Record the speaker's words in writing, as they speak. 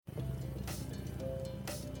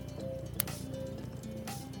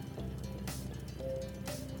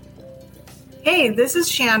Hey, this is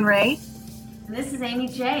Shan Ray. And this is Amy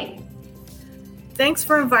J. Thanks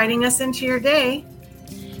for inviting us into your day.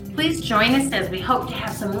 Please join us as we hope to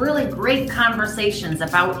have some really great conversations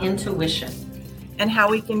about intuition and how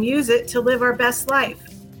we can use it to live our best life.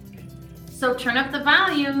 So turn up the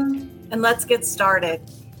volume and let's get started.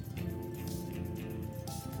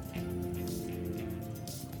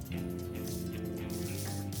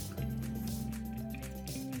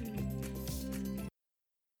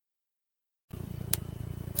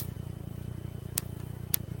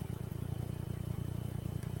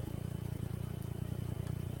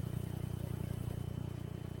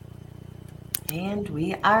 And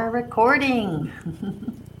we are recording.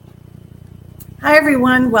 Hi,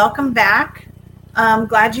 everyone. Welcome back. I'm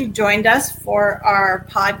glad you joined us for our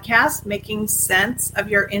podcast, Making Sense of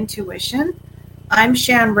Your Intuition. I'm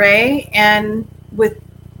Shan Ray and with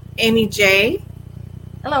Amy J.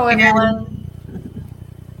 Hello, everyone.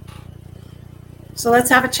 So let's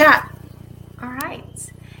have a chat. All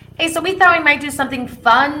right. Hey, so we thought we might do something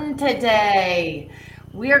fun today.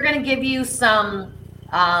 We are going to give you some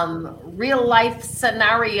real life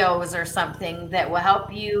scenarios or something that will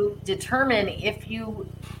help you determine if you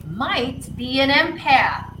might be an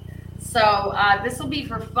empath. So this will be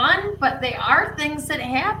for fun, but they are things that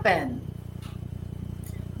happen.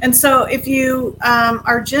 And so if you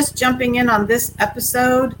are just jumping in on this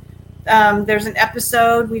episode, there's an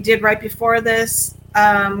episode we did right before this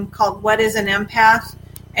called What is an Empath?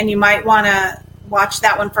 And you might want to watch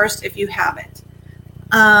that one first if you haven't.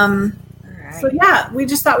 So yeah, we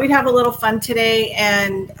just thought we'd have a little fun today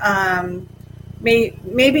and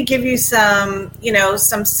maybe give you some,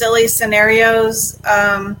 some silly scenarios,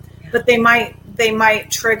 but they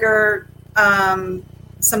might trigger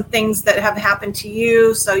some things that have happened to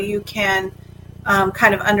you, so you can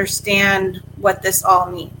kind of understand what this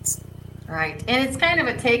all means. Right, and it's kind of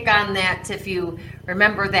a take on that. If you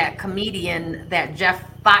remember that comedian, that Jeff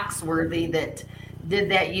Foxworthy, that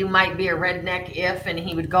did that you might be a redneck if, and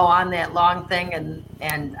he would go on that long thing,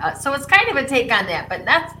 and so it's kind of a take on that, but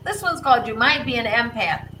this one's called You Might Be an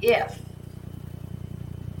Empath If.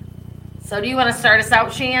 So do you want to start us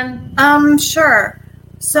out, Shan? Sure.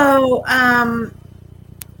 So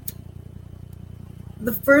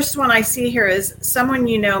the first one I see here is someone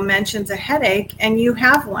mentions a headache and you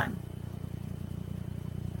have one.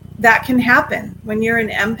 That can happen when you're an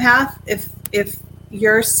empath. If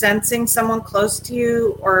you're sensing someone close to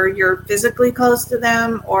you, or you're physically close to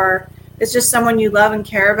them, or it's just someone you love and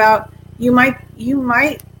care about, you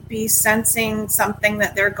might be sensing something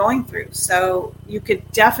that they're going through. So you could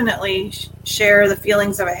definitely share the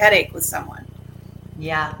feelings of a headache with someone.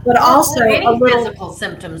 Yeah. But also any physical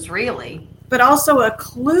symptoms, really. But also a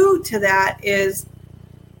clue to that is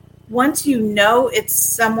once you know it's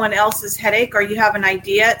someone else's headache, or you have an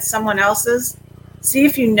idea it's someone else's, see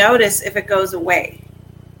if you notice if it goes away,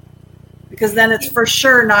 because then it's for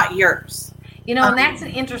sure not yours. And that's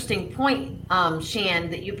an interesting point,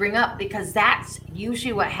 Shan, that you bring up, because that's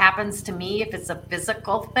usually what happens to me if it's a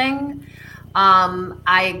physical thing.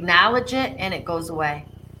 I acknowledge it and it goes away.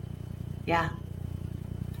 Yeah.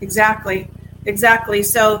 Exactly.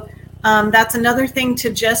 So that's another thing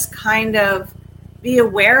to just kind of be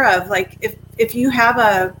aware of. Like if you have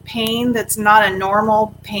a pain that's not a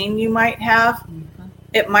normal pain you might have, mm-hmm.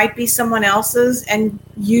 It might be someone else's. And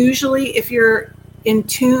usually if you're in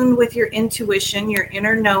tune with your intuition, your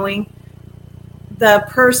inner knowing, the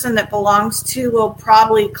person that belongs to will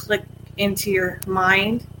probably click into your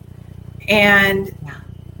mind. And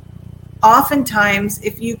oftentimes,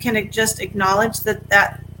 if you can just acknowledge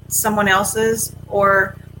that someone else's,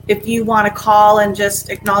 or if you want to call and just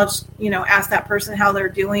acknowledge, ask that person how they're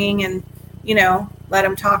doing and, let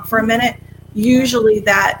them talk for a minute, usually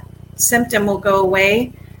that symptom will go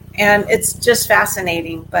away. And it's just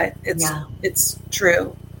fascinating, but it's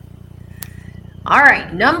true. All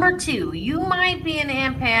right. Number 2, you might be an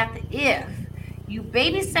empath if you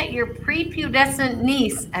babysit your prepubescent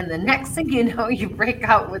niece and the next thing you know, you break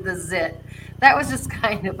out with a zit. That was just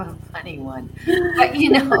kind of a funny one. But,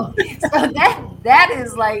 so that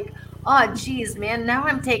is like, oh, geez, man, now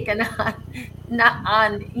I'm taking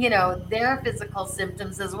on their physical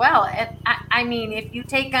symptoms as well. And I mean, if you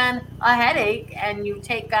take on a headache and you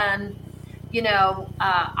take on,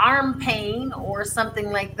 arm pain or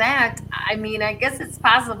something like that, I mean, I guess it's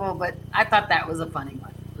possible, but I thought that was a funny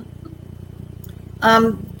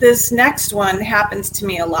one. This next one happens to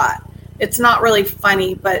me a lot. It's not really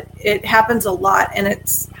funny, but it happens a lot, and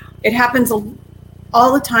it happens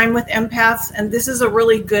all the time with empaths, and this is a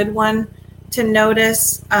really good one to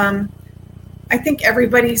notice. I think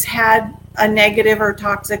everybody's had a negative or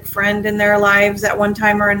toxic friend in their lives at one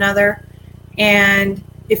time or another, And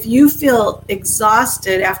if you feel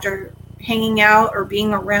exhausted after hanging out or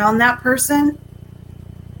being around that person,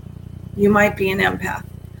 you might be an empath.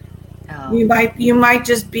 Oh. You might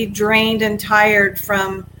just be drained and tired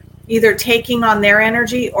from either taking on their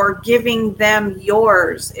energy or giving them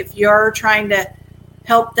yours. If you're trying to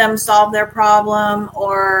help them solve their problem,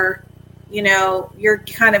 or you're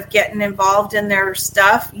kind of getting involved in their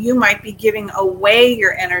stuff, you might be giving away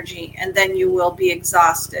your energy, and then you will be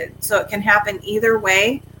exhausted. So it can happen either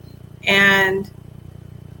way. And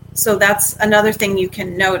so that's another thing you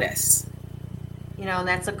can notice. And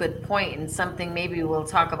that's a good point, and something maybe we'll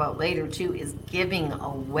talk about later too is giving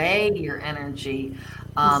away your energy.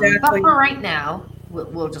 Exactly. But for right now,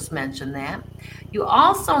 we'll just mention that. You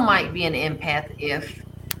also might be an empath if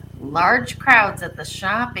large crowds at the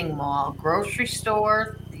shopping mall, grocery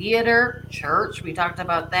store, theater, church, we talked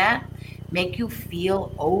about that, make you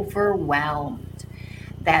feel overwhelmed.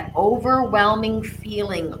 That overwhelming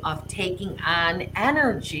feeling of taking on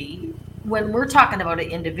energy when we're talking about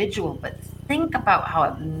an individual, but think about how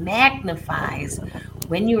it magnifies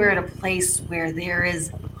when you are at a place where there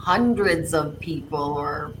is hundreds of people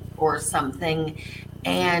or something,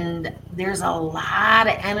 and there's a lot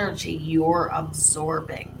of energy you're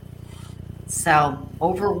absorbing. So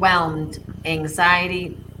overwhelmed,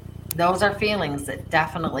 anxiety, those are feelings that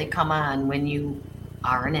definitely come on when you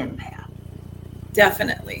are an empath.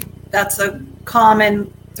 Definitely. That's a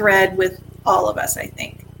common thread with all of us, I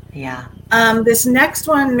think. Yeah. This next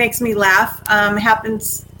one makes me laugh.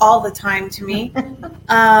 Happens all the time to me.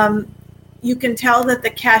 You can tell that the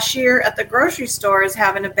cashier at the grocery store is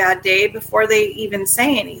having a bad day before they even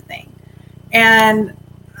say anything. And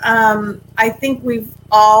I think we've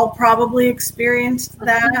all probably experienced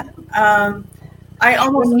that. I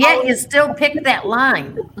almost and yet you still pick that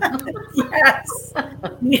line. Yes.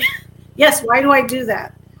 Yes. Why do I do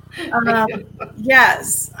that?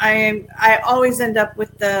 Yes, I always end up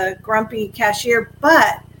with the grumpy cashier,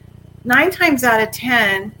 but 9 times out of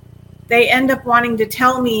 10, they end up wanting to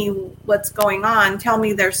tell me what's going on, tell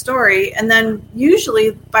me their story, and then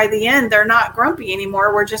usually by the end they're not grumpy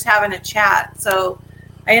anymore. We're just having a chat. So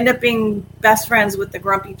I end up being best friends with the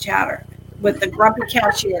grumpy cashier.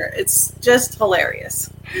 It's just hilarious.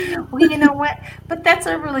 Well, you know what? But that's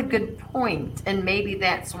a really good point, and maybe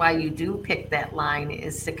that's why you do pick that line,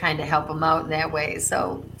 is to kind of help them out in that way.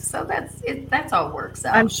 So that's it. That's all it works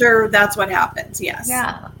out. I'm sure that's what happens. Yes.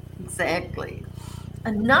 Yeah, exactly.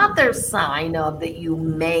 Another sign of that you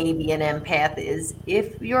may be an empath is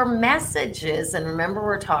if your messages, and remember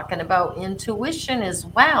we're talking about intuition as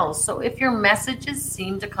well. So if your messages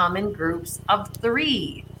seem to come in groups of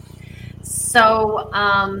 3. So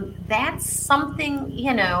that's something,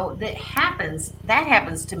 that happens. That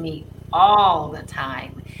happens to me all the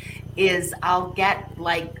time, is I'll get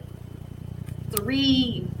like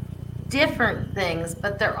 3 different things,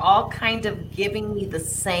 but they're all kind of giving me the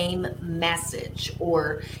same message,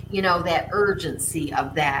 or, that urgency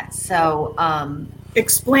of that. So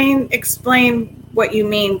explain what you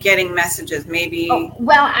mean getting messages, maybe.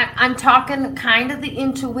 Well, I'm talking kind of the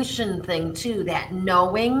intuition thing too, that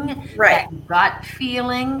knowing, right, that gut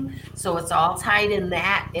feeling. So it's all tied in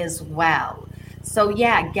that as well. So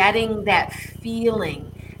yeah, getting that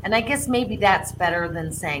feeling. And I guess maybe that's better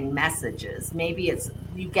than saying messages. Maybe it's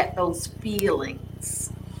you get those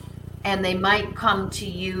feelings, and they might come to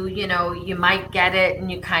you, you might get it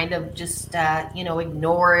and you kind of just,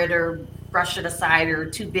 ignore it or brush it aside or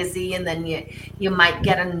too busy. And then you might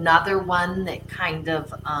get another one that kind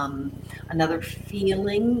of, another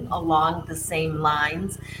feeling along the same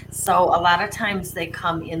lines. So a lot of times they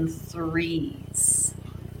come in 3s.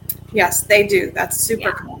 Yes, they do. That's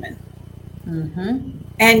super common. Mm-hmm.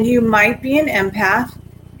 And you might be an empath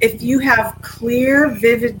if you have clear,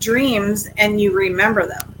 vivid dreams and you remember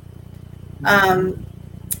them.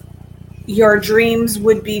 Your dreams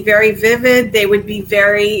would be very vivid. They would be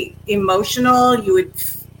very emotional.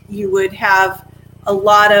 You would have a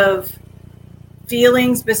lot of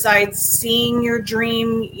feelings besides seeing your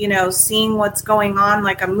dream, seeing what's going on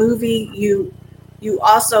like a movie. You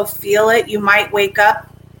also feel it. You might wake up,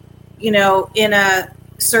 in a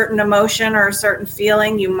certain emotion or a certain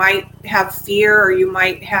feeling. You might have fear, or you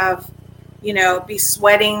might have, be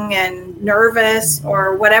sweating and nervous,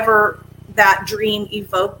 or whatever that dream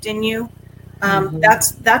evoked in you.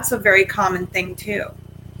 That's a very common thing too.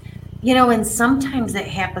 And sometimes it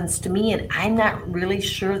happens to me, and I'm not really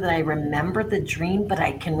sure that I remember the dream, but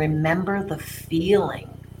I can remember the feeling.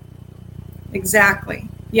 Exactly.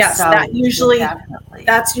 Yes, so,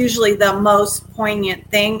 that's usually the most poignant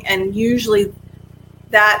thing, and usually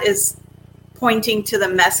that is pointing to the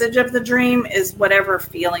message of the dream is whatever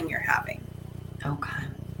feeling you're having. Okay,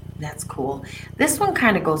 that's cool. This one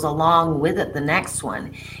kind of goes along with it, the next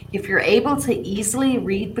one. If you're able to easily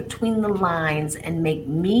read between the lines and make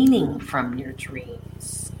meaning from your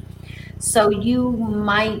dreams. So you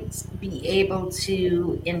might be able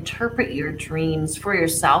to interpret your dreams for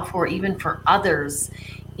yourself or even for others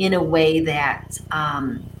in a way that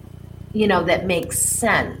that makes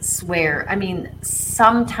sense. Where, I mean,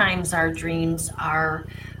 sometimes our dreams are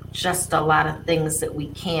just a lot of things that we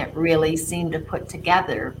can't really seem to put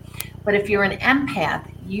together. But if you're an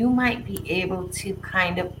empath, you might be able to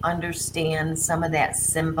kind of understand some of that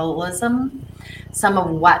symbolism, some of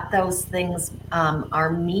what those things are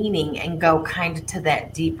meaning, and go kind of to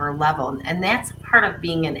that deeper level. And that's part of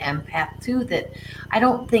being an empath, too, that I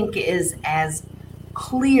don't think is as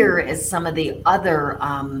clear as some of the other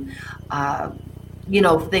uh,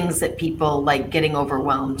 things that people like getting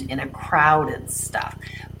overwhelmed in a crowd and stuff.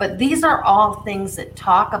 But these are all things that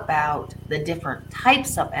talk about the different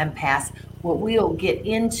types of empaths, what we'll get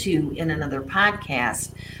into in another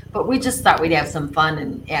podcast. But we just thought we'd have some fun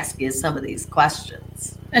and ask you some of these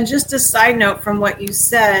questions. And just a side note from what you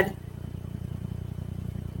said,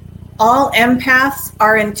 all empaths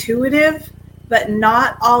are intuitive, but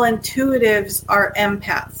not all intuitives are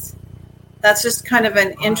empaths. That's just kind of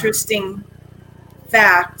an interesting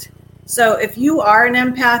fact. So if you are an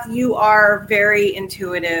empath, you are very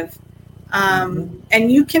intuitive.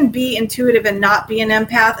 And you can be intuitive and not be an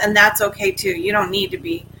empath, and that's okay too. You don't need to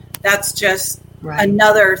be. That's just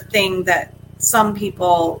another thing that some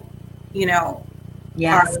people,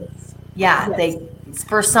 Yes. are. Yeah, Yes.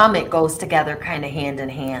 for some it goes together kind of hand in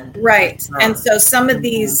hand. Right. And so some of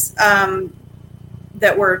these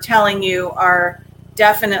that we're telling you are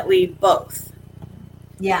definitely both.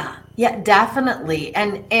 Yeah, definitely.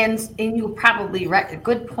 And you'll probably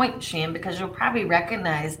good point, Shan, because you'll probably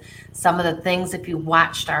recognize some of the things if you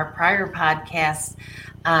watched our prior podcasts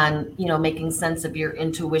on, making sense of your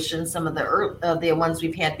intuition. Some of the ones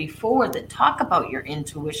we've had before that talk about your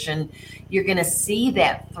intuition, you're going to see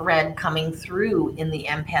that thread coming through in the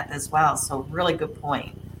empath as well. So really good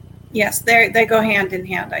point. Yes, they go hand in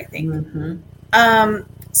hand, I think. Mm-hmm.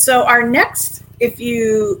 So our next, if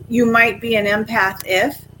you might be an empath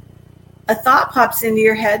if a thought pops into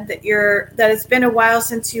your head that it's been a while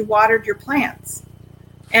since you watered your plants.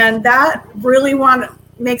 And that really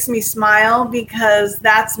makes me smile because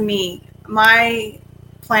that's me. My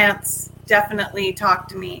plants definitely talk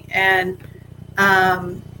to me. And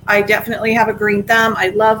I definitely have a green thumb. I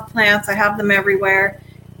love plants. I have them everywhere.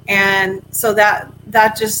 And so that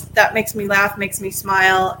makes me laugh, makes me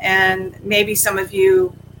smile. And maybe some of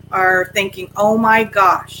you are thinking, oh my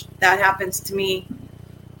gosh, that happens to me.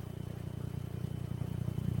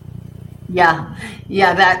 Yeah,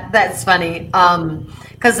 that's funny.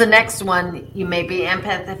 Because the next one, you may be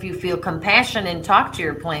empath if you feel compassion and talk to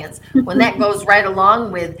your plants. When that goes right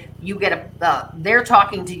along with you get they're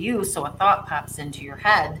talking to you, so a thought pops into your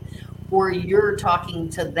head, or you're talking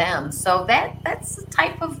to them. So that's the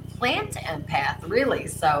type of plant empath, really.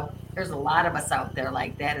 So there's a lot of us out there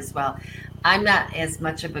like that as well. I'm not as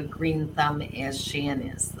much of a green thumb as Shan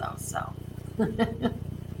is, though. So.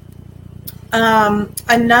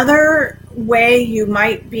 Another way you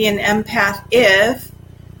might be an empath if,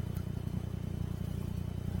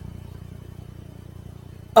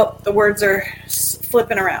 the words are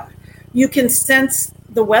flipping around. You can sense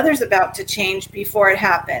the weather's about to change before it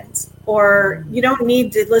happens, or you don't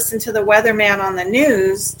need to listen to the weatherman on the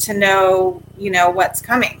news to know, what's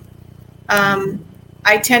coming.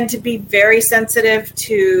 I tend to be very sensitive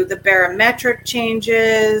to the barometric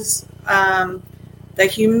changes, the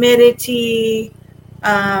humidity.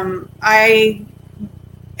 I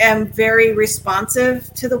am very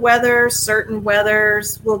responsive to the weather. Certain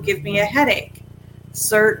weathers will give me a headache.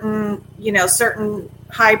 Certain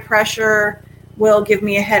high pressure will give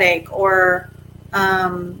me a headache, or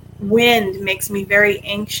wind makes me very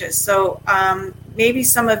anxious. So maybe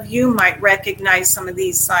some of you might recognize some of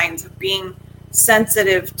these signs of being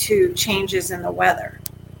sensitive to changes in the weather.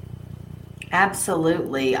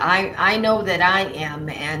 Absolutely. I know that I am,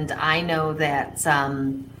 and I know that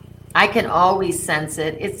I can always sense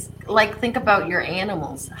it. It's like, think about your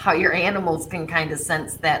animals, how your animals can kind of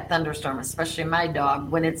sense that thunderstorm, especially my dog,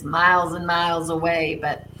 when it's miles and miles away.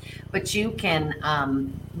 But you can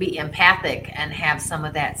be empathic and have some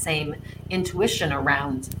of that same intuition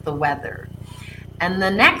around the weather. And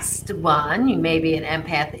the next one, you may be an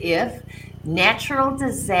empath if natural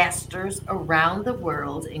disasters around the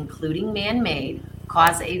world, including man-made,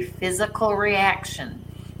 cause a physical reaction.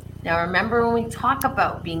 Now, remember when we talk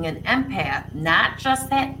about being an empath, not just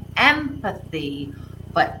that empathy,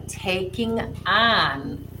 but taking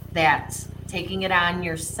on that taking it on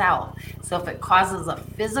yourself. So if it causes a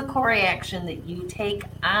physical reaction that you take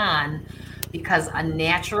on because a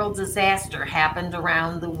natural disaster happened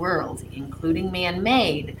around the world, including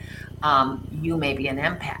man-made, you may be an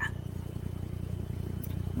empath.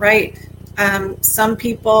 Right. Some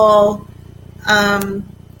people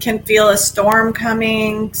can feel a storm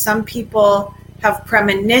coming. Some people have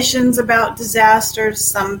premonitions about disasters.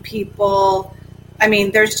 Some people,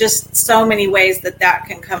 there's just so many ways that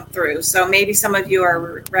can come through. So maybe some of you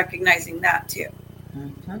are recognizing that too.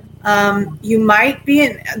 Mm-hmm. You might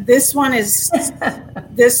be this one is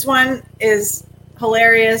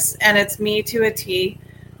hilarious, and it's me to a T.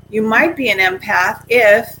 You might be an empath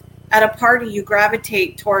if at a party you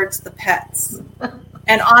gravitate towards the pets.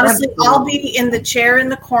 And honestly, I'll be in the chair in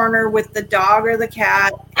the corner with the dog or the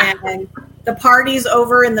cat, and the party's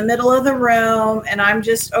over in the middle of the room, and I'm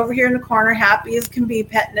just over here in the corner, happy as can be,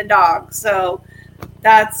 petting a dog. So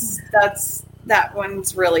that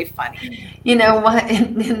one's really funny. You know what?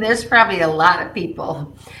 And there's probably a lot of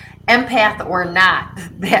people, empath or not,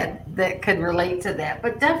 that could relate to that.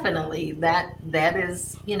 But definitely that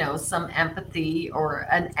is, some empathy or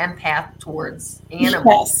an empath towards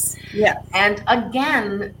animals. Yes. And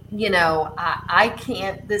again, I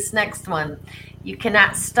can't, this next one, you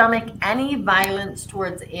cannot stomach any violence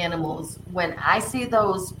towards animals. When I see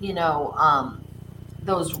those,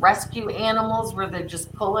 those rescue animals where they're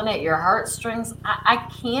just pulling at your heartstrings, I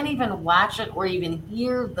can't even watch it or even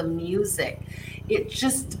hear the music. It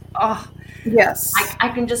just, yes, I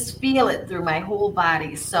can just feel it through my whole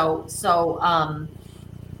body. So,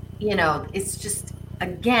 it's just,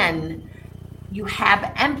 again, you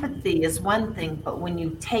have empathy is one thing, but when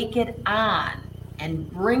you take it on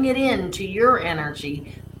and bring it into your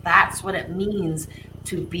energy, that's what it means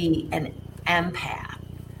to be an empath.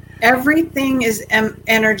 Everything is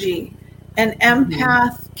energy. An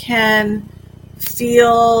empath can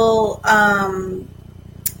feel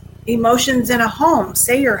emotions in a home.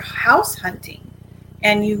 Say you're house hunting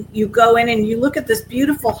and you go in and you look at this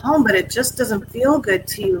beautiful home, but it just doesn't feel good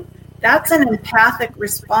to you. That's an empathic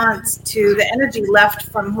response to the energy left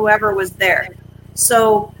from whoever was there.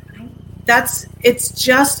 So it's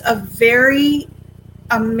just a very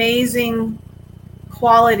amazing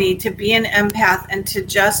quality to be an empath and to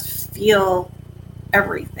just feel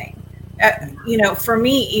everything. For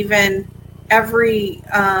me, even every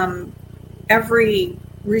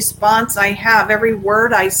response I have, every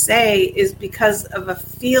word I say is because of a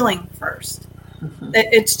feeling first. Mm-hmm.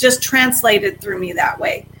 It's just translated through me that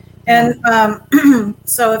way. And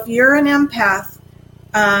so if you're an empath,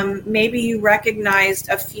 maybe you recognized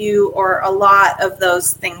a few or a lot of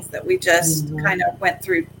those things that we just kind of went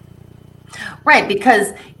through. Right,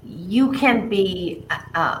 because you can be,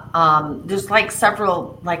 there's like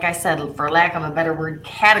several, like I said, for lack of a better word,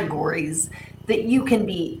 categories that you can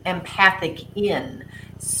be empathic in.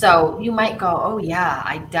 So you might go, oh yeah,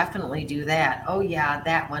 I definitely do that. Oh yeah,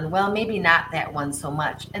 that one. Well, maybe not that one so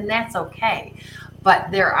much. And that's okay.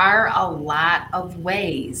 But there are a lot of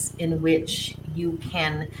ways in which you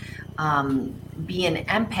can be an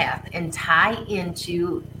empath and tie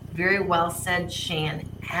into, very well said, Shan,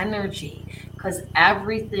 energy, because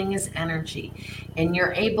everything is energy. And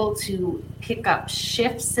you're able to pick up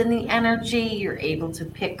shifts in the energy. You're able to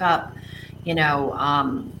pick up,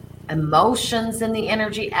 emotions in the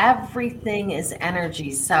energy. Everything is energy.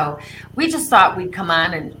 So we just thought we'd come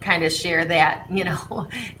on and kind of share that,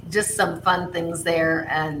 just some fun things there.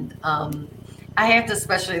 And I have to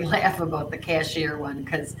especially laugh about the cashier one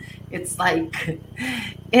because it's like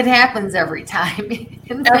it happens every time.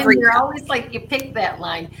 And then you're always like, you pick that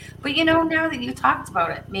line. But now that you talked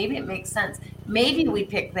about it, maybe it makes sense. Maybe we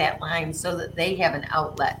pick that line so that they have an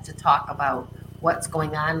outlet to talk about what's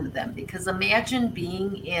going on with them. Because imagine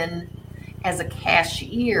being in as a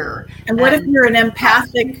cashier. And what if you're an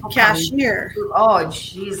empathic cashier? Oh,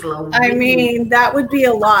 geez, Louise. That would be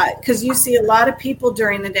a lot because you see a lot of people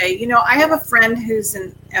during the day. I have a friend who's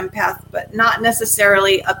an empath, but not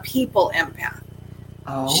necessarily a people empath.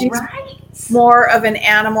 Oh, she's right. more of an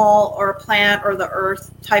animal or a plant or the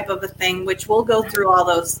earth type of a thing, which we'll go through all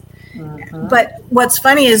those. Mm-hmm. But what's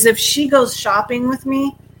funny is if she goes shopping with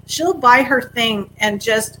me, she'll buy her thing and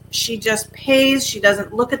she just pays. She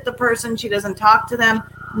doesn't look at the person. She doesn't talk to them.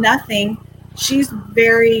 Nothing. She's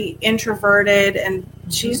very introverted and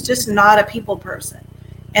she's just not a people person.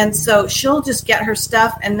 And so she'll just get her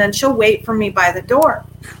stuff and then she'll wait for me by the door.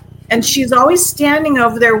 And she's always standing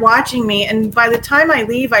over there watching me. And by the time I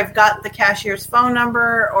leave, I've got the cashier's phone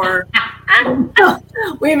number or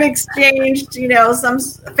we've exchanged, some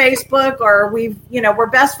Facebook or we're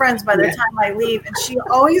best friends by the time I leave. And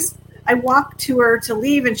I walk to her to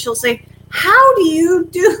leave and she'll say, how do you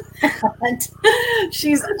do that?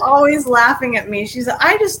 She's always laughing at me. She's,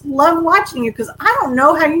 I just love watching you because I don't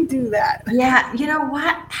know how you do that. Yeah, you know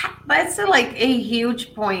what? That's like a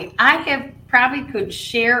huge point. I have probably could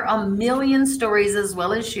share a million stories as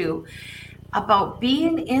well as you about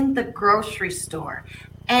being in the grocery store.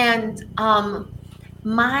 And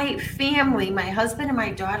my family, my husband and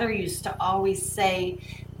my daughter used to always say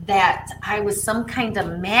that I was some kind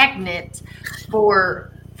of magnet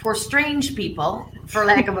for strange people, for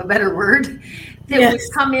lack of a better word, that would Yes.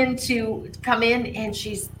 come in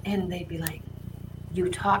and they'd be like, you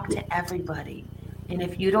talk to everybody. And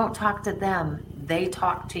if you don't talk to them, they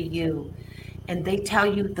talk to you. And they tell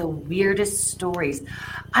you the weirdest stories.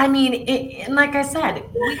 I mean, and like I said,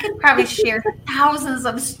 we could probably share thousands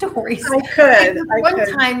of stories. I could.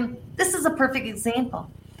 One time, this is a perfect example.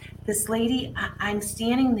 This lady, I'm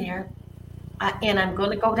standing there and I'm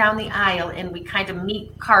going to go down the aisle and we kind of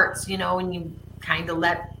meet carts, and you kind of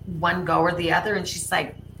let one go or the other. And she's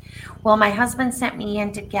like, well, my husband sent me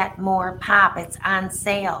in to get more pop. It's on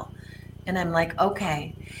sale. And I'm like,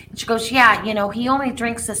 okay. And she goes, yeah, he only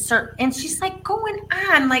drinks a certain, and she's like going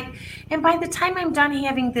on like, and by the time I'm done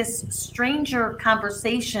having this stranger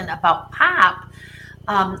conversation about pop,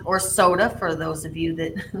 or soda for those of you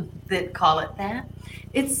that that call it that,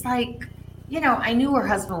 it's like, I knew her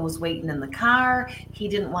husband was waiting in the car. He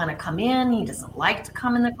didn't want to come in. He doesn't like to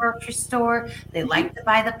come in the grocery store. They like to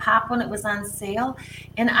buy the pop when it was on sale.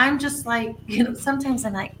 And I'm just like, sometimes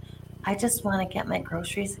I'm like, I just want to get my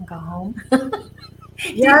groceries and go home.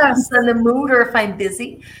 Yes. In the mood or if I'm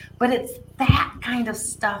busy. But it's that kind of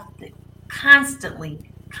stuff that constantly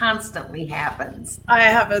happens. I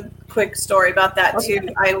have a quick story about that Okay. too.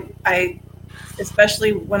 I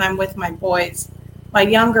especially when I'm with my boys, my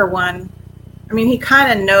younger one, I mean, he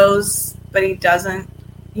kind of knows, but he doesn't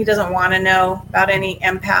want to know about any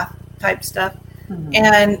empath type stuff. Mm-hmm.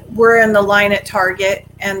 And we're in the line at Target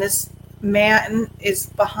and this man is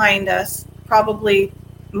behind us, probably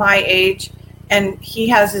my age, and he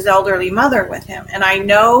has his elderly mother with him. And I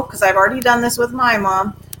know, because I've already done this with my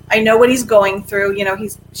mom, I know what he's going through.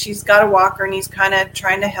 She's got a walker and he's kind of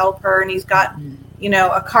trying to help her, and he's got,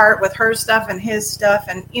 a cart with her stuff and his stuff,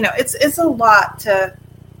 and it's a lot to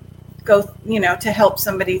go, to help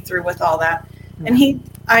somebody through with all that. Yeah. And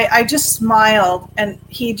I just smiled, and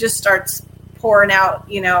he just starts pouring out,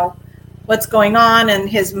 what's going on, and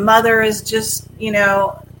his mother is just,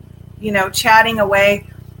 chatting away.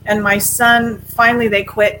 And my son, finally they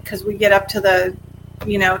quit because we get up to the,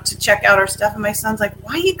 to check out our stuff. And my son's like,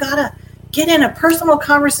 why you gotta get in a personal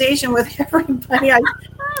conversation with everybody? I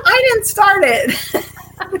didn't start it.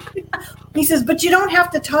 He says, but you don't have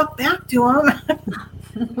to talk back to him.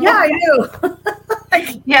 Yeah, I do.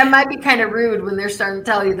 Yeah, it might be kind of rude when they're starting to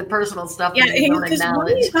tell you the personal stuff. Yeah, you don't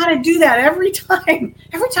acknowledge. You got to do that every time.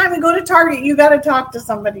 Every time we go to Target, you got to talk to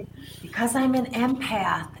somebody. Because I'm an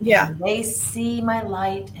empath. Yeah. And they see my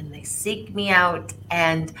light and they seek me out.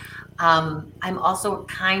 And I'm also a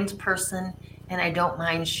kind person, and I don't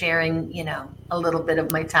mind sharing, a little bit of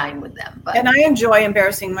my time with them. And I enjoy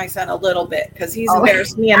embarrassing my son a little bit because he's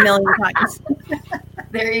embarrassed me a million times.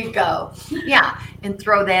 There you go. Yeah, and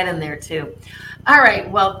throw that in there too. All right.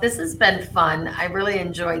 Well, this has been fun. I really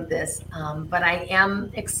enjoyed this, but I am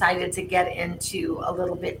excited to get into a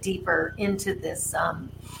little bit deeper into this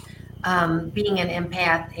being an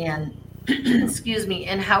empath and, excuse me,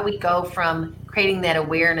 and how we go from creating that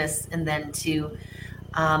awareness and then to,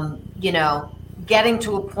 getting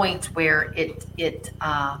to a point where it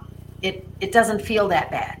doesn't feel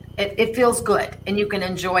that bad. It feels good, and you can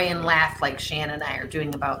enjoy and laugh like Shannon and I are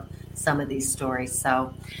doing about some of these stories.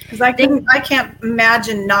 So, because I can't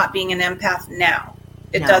imagine not being an empath now.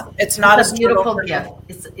 It's not a beautiful gift.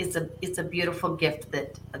 It's a beautiful gift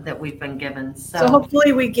that we've been given. So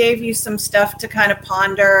hopefully we gave you some stuff to kind of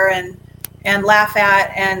ponder and laugh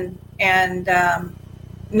at and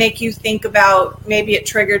make you think about. Maybe it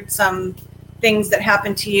triggered some things that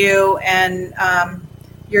happened to you, and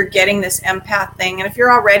you're getting this empath thing. And if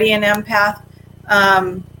you're already an empath,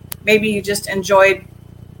 maybe you just enjoyed,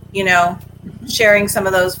 sharing some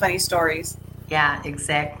of those funny stories. Yeah,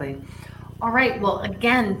 exactly. All right. Well,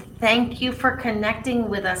 again, thank you for connecting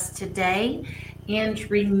with us today. And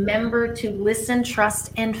remember to listen,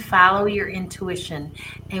 trust, and follow your intuition.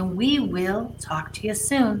 And we will talk to you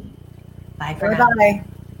soon. Bye for now. Bye.